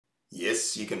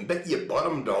Yes, you can bet your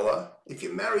bottom dollar if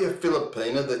you marry a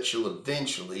Filipina that she'll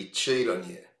eventually cheat on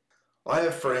you. I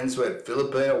have friends who had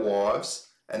Filipino wives,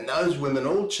 and those women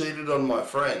all cheated on my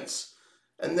friends.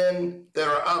 And then there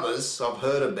are others I've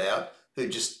heard about who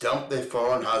just dumped their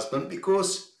foreign husband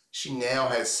because she now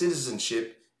has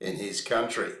citizenship in his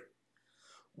country.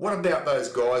 What about those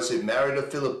guys who married a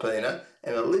Filipina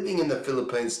and are living in the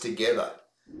Philippines together?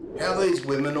 How these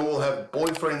women all have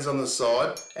boyfriends on the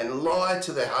side and lie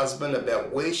to their husband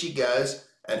about where she goes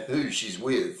and who she's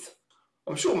with.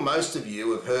 I'm sure most of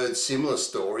you have heard similar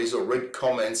stories or read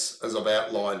comments as I've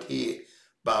outlined here,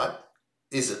 but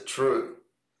is it true?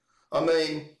 I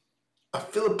mean, are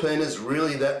Filipinas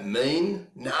really that mean,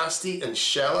 nasty and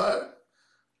shallow?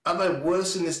 Are they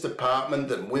worse in this department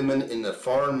than women in the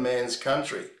foreign man's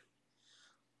country?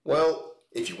 Well,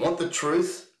 if you want the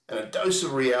truth and a dose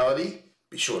of reality,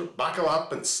 be sure to buckle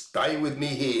up and stay with me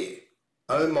here.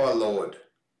 Oh my Lord,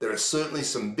 there are certainly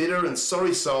some bitter and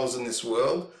sorry souls in this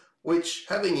world, which,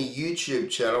 having a YouTube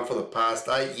channel for the past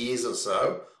 8 years or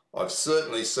so, I've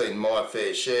certainly seen my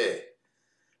fair share.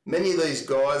 Many of these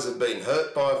guys have been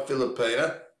hurt by a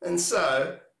Filipina, and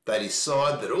so they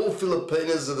decide that all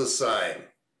Filipinas are the same.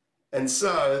 And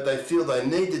so they feel they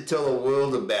need to tell the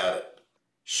world about it.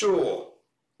 Sure,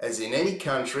 as in any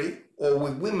country, or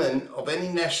with women of any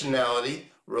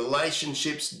nationality,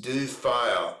 relationships do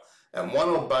fail, and one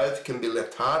or both can be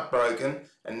left heartbroken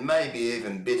and maybe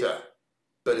even bitter.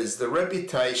 But is the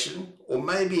reputation, or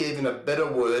maybe even a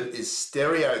better word is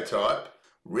stereotype,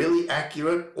 really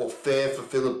accurate or fair for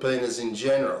Filipinas in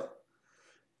general?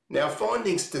 Now,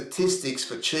 finding statistics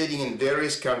for cheating in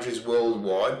various countries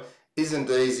worldwide isn't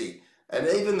easy, and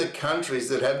even the countries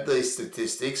that have these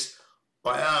statistics,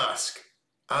 I ask,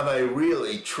 are they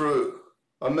really true?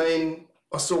 I mean,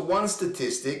 I saw one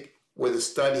statistic where the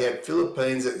study had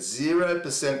Philippines at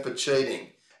 0% for cheating,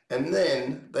 and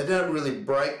then they don't really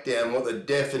break down what the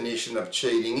definition of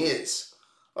cheating is.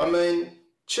 I mean,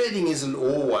 cheating isn't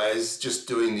always just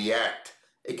doing the act.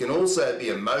 It can also be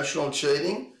emotional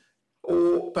cheating,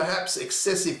 or perhaps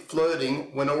excessive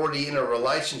flirting when already in a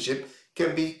relationship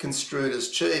can be construed as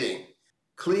cheating.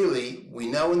 Clearly, we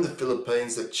know in the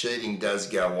Philippines that cheating does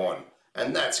go on,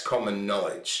 and that's common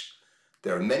knowledge.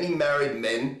 There are many married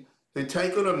men who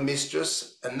take on a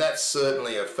mistress, and that's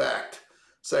certainly a fact.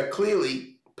 So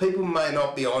clearly, people may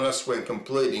not be honest when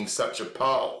completing such a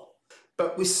poll.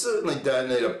 But we certainly don't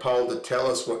need a poll to tell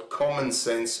us what common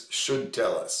sense should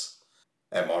tell us.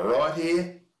 Am I right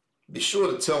here? Be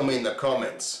sure to tell me in the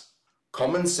comments.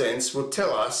 Common sense will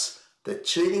tell us that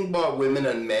cheating by women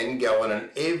and men go on in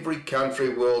every country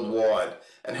worldwide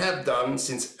and have done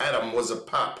since Adam was a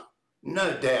pup.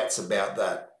 No doubts about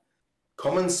that.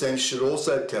 Common sense should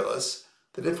also tell us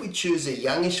that if we choose a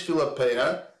youngish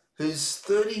Filipina who's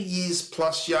 30 years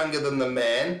plus younger than the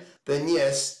man, then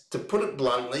yes, to put it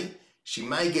bluntly, she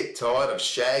may get tired of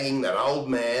shagging that old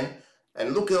man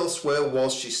and look elsewhere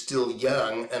whilst she's still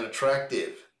young and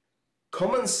attractive.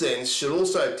 Common sense should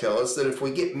also tell us that if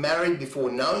we get married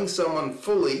before knowing someone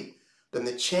fully, then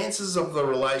the chances of the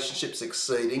relationship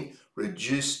succeeding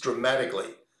reduce dramatically.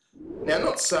 Now,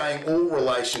 not saying all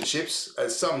relationships,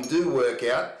 as some do work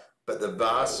out, but the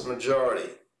vast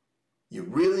majority. You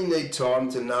really need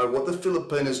time to know what the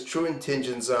Filipina's true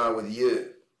intentions are with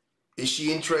you. Is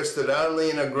she interested only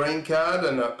in a green card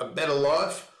and a better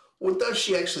life, or does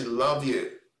she actually love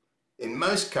you? In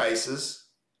most cases,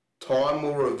 time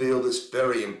will reveal this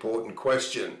very important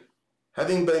question.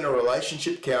 Having been a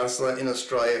relationship counsellor in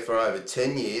Australia for over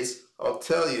 10 years, I'll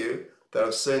tell you that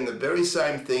I've seen the very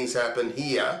same things happen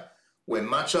here, where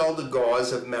much older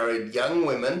guys have married young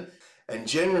women, and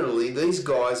generally these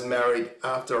guys married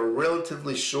after a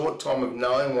relatively short time of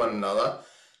knowing one another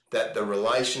that the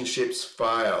relationships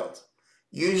failed,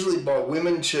 usually by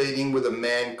women cheating with a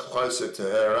man closer to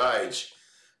her age.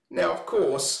 Now, of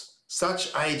course,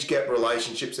 such age gap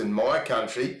relationships in my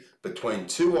country between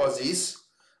two Aussies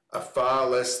are far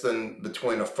less than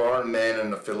between a foreign man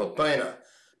and a Filipina,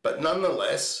 but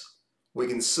nonetheless, we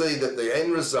can see that the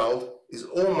end result is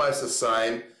almost the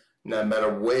same no matter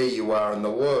where you are in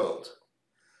the world.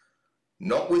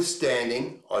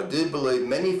 Notwithstanding, I do believe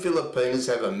many Filipinas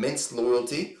have immense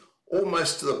loyalty,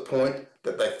 almost to the point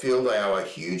that they feel they owe a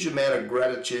huge amount of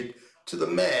gratitude to the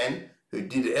man who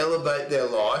did elevate their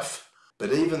life,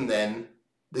 but even then,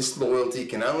 this loyalty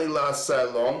can only last so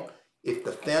long if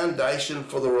the foundation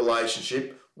for the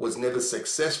relationship was never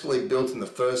successfully built in the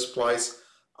first place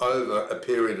over a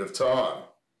period of time.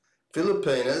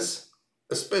 Filipinas,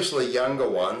 especially younger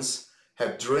ones,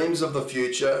 have dreams of the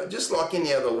future just like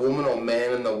any other woman or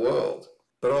man in the world.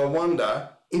 But I wonder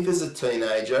if as a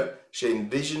teenager she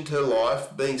envisioned her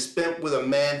life being spent with a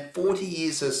man 40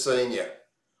 years her senior?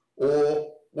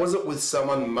 Or was it with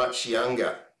someone much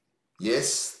younger?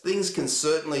 Yes, things can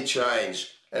certainly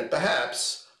change, and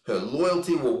perhaps her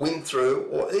loyalty will win through,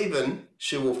 or even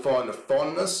she will find a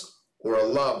fondness or a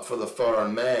love for the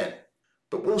foreign man.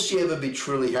 But will she ever be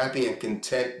truly happy and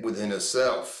content within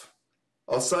herself?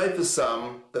 I'll say for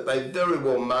some that they very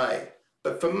well may,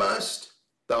 but for most,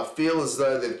 they'll feel as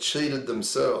though they've cheated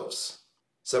themselves.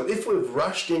 So if we've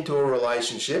rushed into a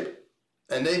relationship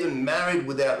and even married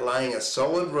without laying a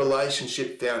solid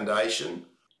relationship foundation,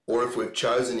 or if we've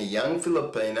chosen a young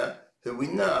Filipina who we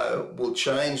know will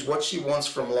change what she wants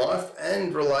from life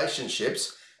and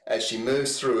relationships as she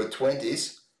moves through her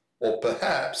 20s, or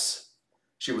perhaps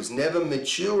she was never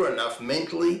mature enough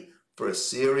mentally for a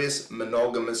serious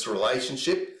monogamous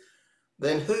relationship,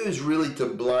 then who's really to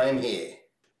blame here?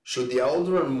 Should the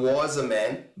older and wiser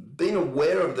man been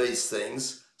aware of these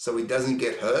things so he doesn't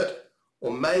get hurt,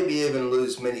 or maybe even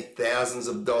lose many thousands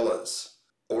of dollars?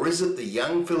 Or is it the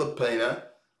young Filipina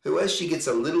who, as she gets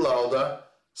a little older,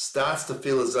 starts to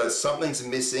feel as though something's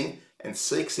missing and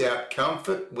seeks out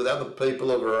comfort with other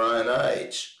people of her own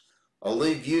age? I'll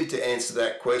leave you to answer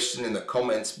that question in the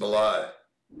comments below.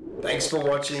 Thanks for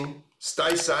watching.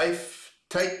 Stay safe,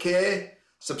 take care,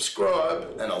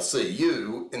 subscribe, and I'll see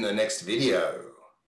you in the next video.